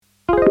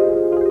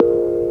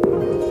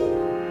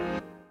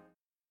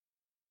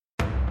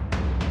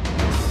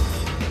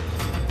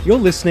You're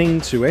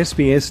listening to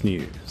SBS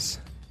News.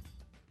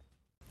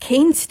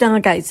 Keen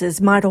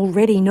stargazers might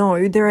already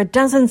know there are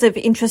dozens of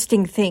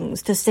interesting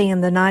things to see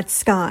in the night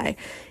sky: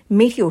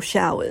 meteor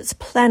showers,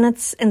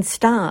 planets and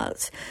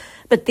stars.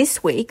 But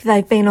this week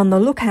they've been on the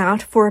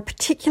lookout for a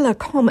particular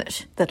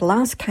comet that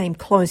last came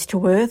close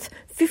to Earth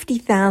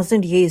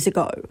 50,000 years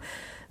ago.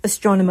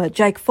 Astronomer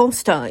Jake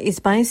Foster is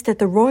based at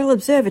the Royal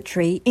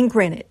Observatory in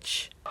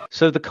Greenwich.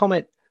 So the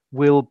comet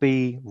will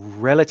be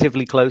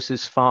relatively close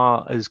as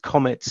far as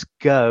comets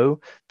go,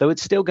 though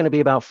it's still going to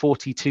be about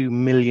 42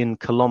 million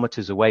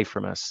kilometres away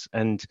from us.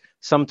 And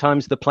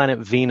sometimes the planet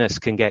Venus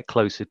can get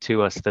closer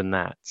to us than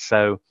that.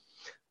 So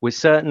we're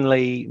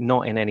certainly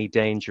not in any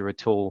danger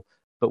at all,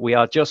 but we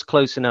are just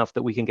close enough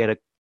that we can get a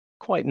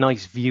quite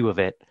nice view of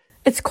it.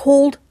 It's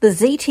called the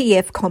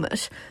ZTF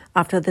comet,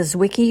 after the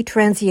Zwicky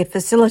Transient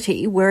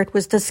Facility, where it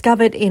was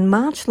discovered in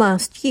March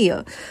last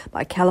year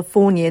by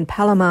California and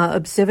Palomar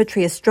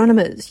Observatory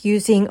astronomers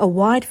using a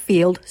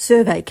wide-field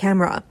survey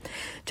camera.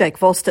 Jake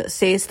Foster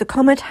says the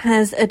comet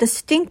has a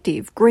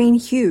distinctive green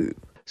hue.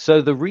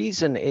 So the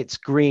reason it's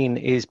green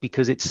is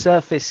because its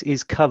surface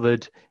is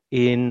covered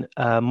in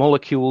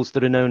molecules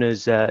that are known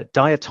as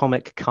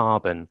diatomic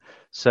carbon.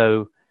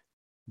 So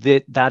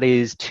that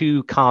is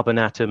two carbon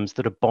atoms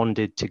that are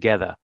bonded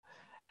together.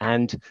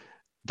 And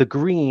the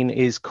green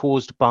is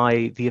caused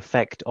by the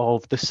effect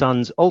of the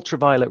sun's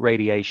ultraviolet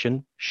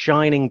radiation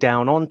shining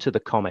down onto the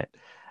comet.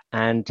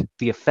 And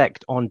the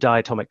effect on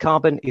diatomic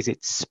carbon is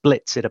it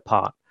splits it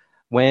apart.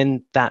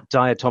 When that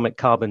diatomic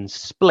carbon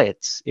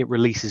splits, it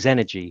releases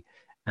energy.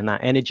 And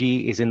that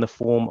energy is in the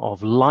form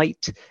of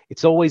light.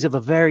 It's always of a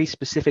very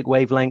specific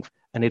wavelength,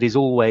 and it is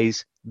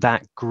always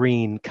that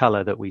green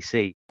color that we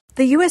see.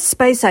 The US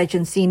Space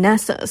Agency,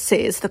 NASA,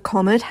 says the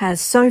comet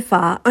has so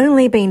far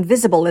only been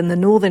visible in the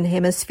Northern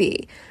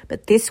Hemisphere,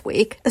 but this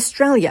week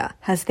Australia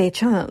has their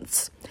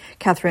chance.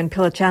 Catherine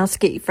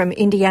Pilichowski from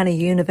Indiana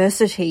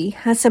University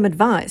has some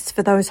advice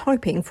for those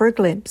hoping for a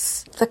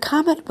glimpse. The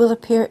comet will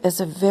appear as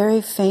a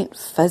very faint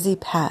fuzzy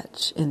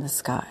patch in the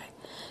sky.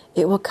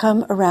 It will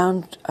come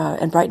around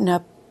and brighten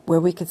up where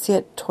we can see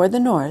it toward the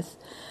north,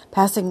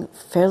 passing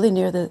fairly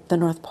near the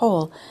North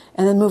Pole,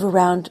 and then move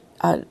around,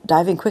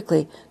 diving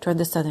quickly toward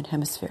the southern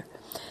hemisphere.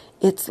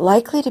 It's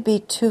likely to be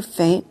too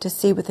faint to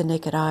see with the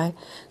naked eye,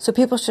 so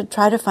people should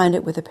try to find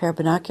it with a pair of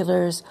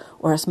binoculars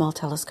or a small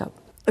telescope.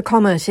 The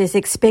comet is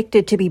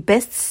expected to be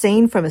best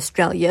seen from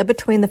Australia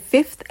between the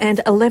 5th and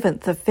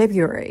 11th of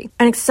February.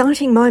 An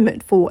exciting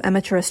moment for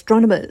amateur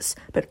astronomers,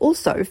 but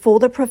also for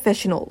the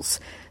professionals.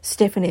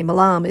 Stephanie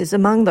Malam is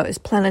among those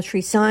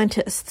planetary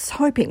scientists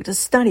hoping to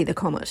study the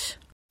comet.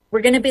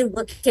 We're going to be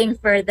looking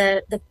for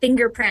the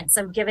fingerprints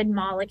of given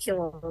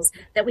molecules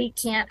that we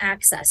can't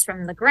access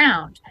from the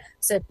ground.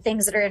 So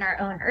things that are in our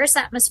own Earth's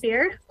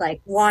atmosphere,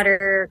 like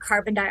water,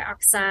 carbon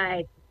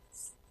dioxide,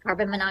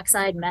 carbon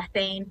monoxide,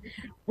 methane.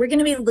 We're going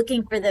to be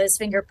looking for those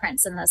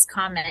fingerprints in this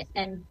comet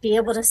and be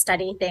able to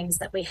study things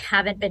that we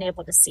haven't been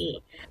able to see.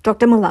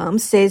 Dr. Malam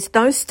says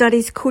those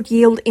studies could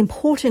yield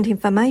important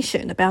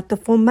information about the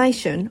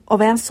formation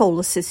of our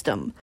solar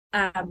system.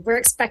 We're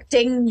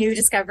expecting new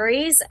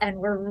discoveries, and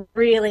we're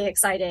really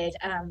excited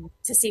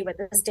to see what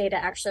this data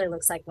actually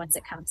looks like once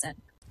it comes in.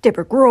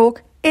 Deborah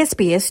Groark,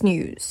 SBS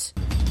News.